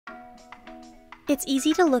It's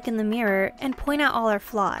easy to look in the mirror and point out all our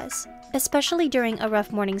flaws, especially during a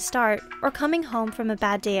rough morning start or coming home from a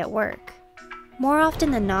bad day at work. More often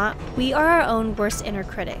than not, we are our own worst inner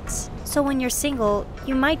critics. So when you're single,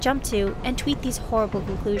 you might jump to and tweet these horrible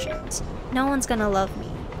conclusions. No one's gonna love me.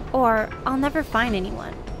 Or, I'll never find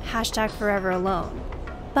anyone. #forever alone.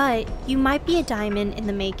 But you might be a diamond in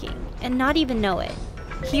the making and not even know it.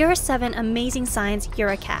 Here are 7 amazing signs you're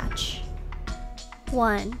a catch.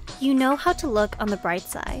 1. You know how to look on the bright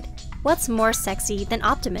side. What's more sexy than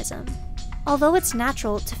optimism? Although it's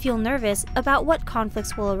natural to feel nervous about what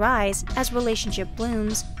conflicts will arise as relationship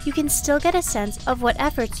blooms, you can still get a sense of what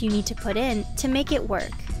efforts you need to put in to make it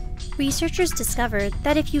work. Researchers discovered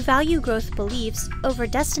that if you value growth beliefs over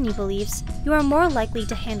destiny beliefs, you are more likely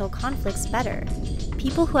to handle conflicts better.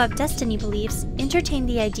 People who have destiny beliefs entertain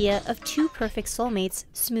the idea of 2 perfect soulmates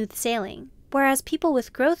smooth sailing, whereas people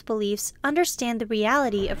with growth beliefs understand the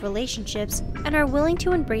reality of relationships and are willing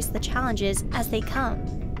to embrace the challenges as they come.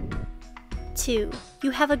 2.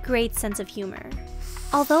 You have a great sense of humor.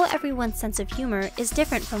 Although everyone's sense of humor is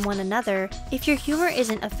different from one another, if your humor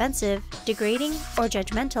isn't offensive, degrading, or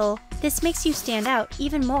judgmental, this makes you stand out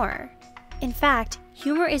even more. In fact,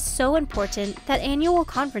 humor is so important that annual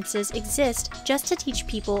conferences exist just to teach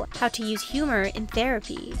people how to use humor in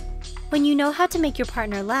therapy. When you know how to make your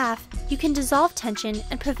partner laugh, you can dissolve tension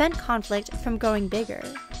and prevent conflict from growing bigger.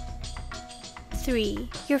 3.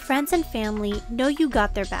 Your friends and family know you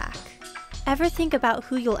got their back. Ever think about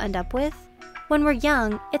who you'll end up with? When we're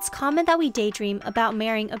young, it's common that we daydream about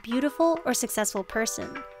marrying a beautiful or successful person.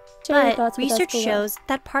 But research shows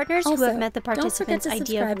that partners who have met the participants'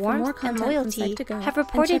 idea of warmth and loyalty have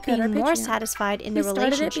reported being more satisfied in their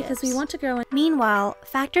relationships. Meanwhile,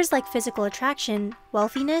 factors like physical attraction,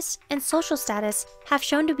 wealthiness, and social status have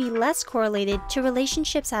shown to be less correlated to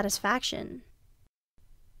relationship satisfaction.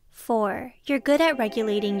 4. You're good at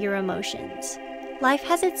regulating your emotions. Life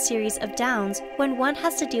has its series of downs when one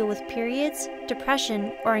has to deal with periods,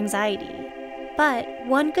 depression, or anxiety. But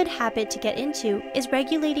one good habit to get into is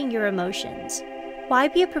regulating your emotions. Why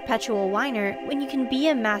be a perpetual whiner when you can be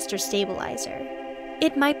a master stabilizer?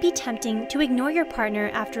 It might be tempting to ignore your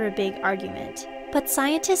partner after a big argument, but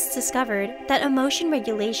scientists discovered that emotion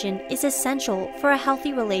regulation is essential for a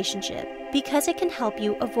healthy relationship because it can help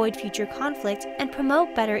you avoid future conflict and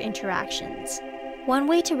promote better interactions. One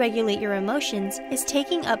way to regulate your emotions is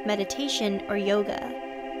taking up meditation or yoga.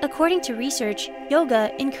 According to research,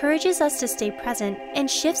 yoga encourages us to stay present and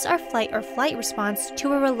shifts our fight or flight response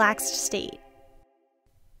to a relaxed state.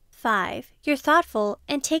 5. You're thoughtful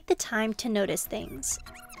and take the time to notice things.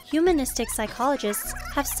 Humanistic psychologists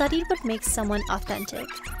have studied what makes someone authentic.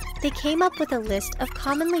 They came up with a list of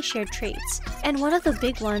commonly shared traits, and one of the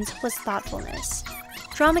big ones was thoughtfulness.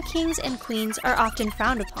 Drama kings and queens are often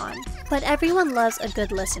frowned upon, but everyone loves a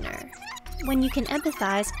good listener. When you can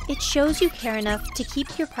empathize, it shows you care enough to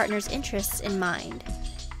keep your partner's interests in mind.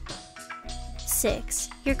 6.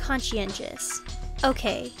 You're conscientious.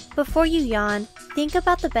 Okay, before you yawn, think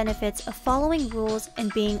about the benefits of following rules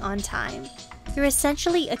and being on time. You're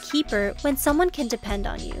essentially a keeper when someone can depend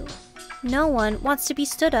on you. No one wants to be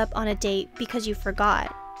stood up on a date because you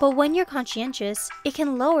forgot. But when you're conscientious, it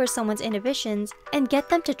can lower someone's inhibitions and get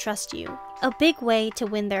them to trust you, a big way to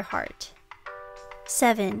win their heart.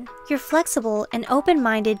 7. You're flexible and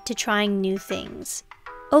open-minded to trying new things.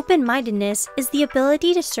 Open-mindedness is the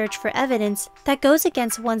ability to search for evidence that goes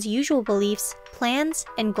against one's usual beliefs, plans,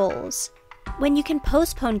 and goals. When you can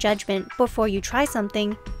postpone judgment before you try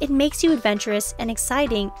something, it makes you adventurous and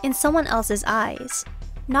exciting in someone else's eyes.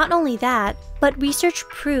 Not only that, but research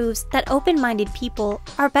proves that open-minded people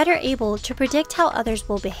are better able to predict how others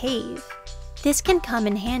will behave. This can come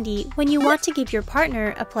in handy when you want to give your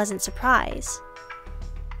partner a pleasant surprise.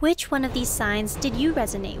 Which one of these signs did you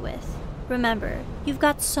resonate with? Remember, you've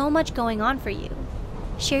got so much going on for you.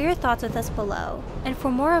 Share your thoughts with us below, and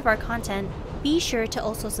for more of our content, be sure to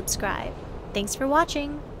also subscribe. Thanks for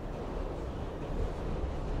watching!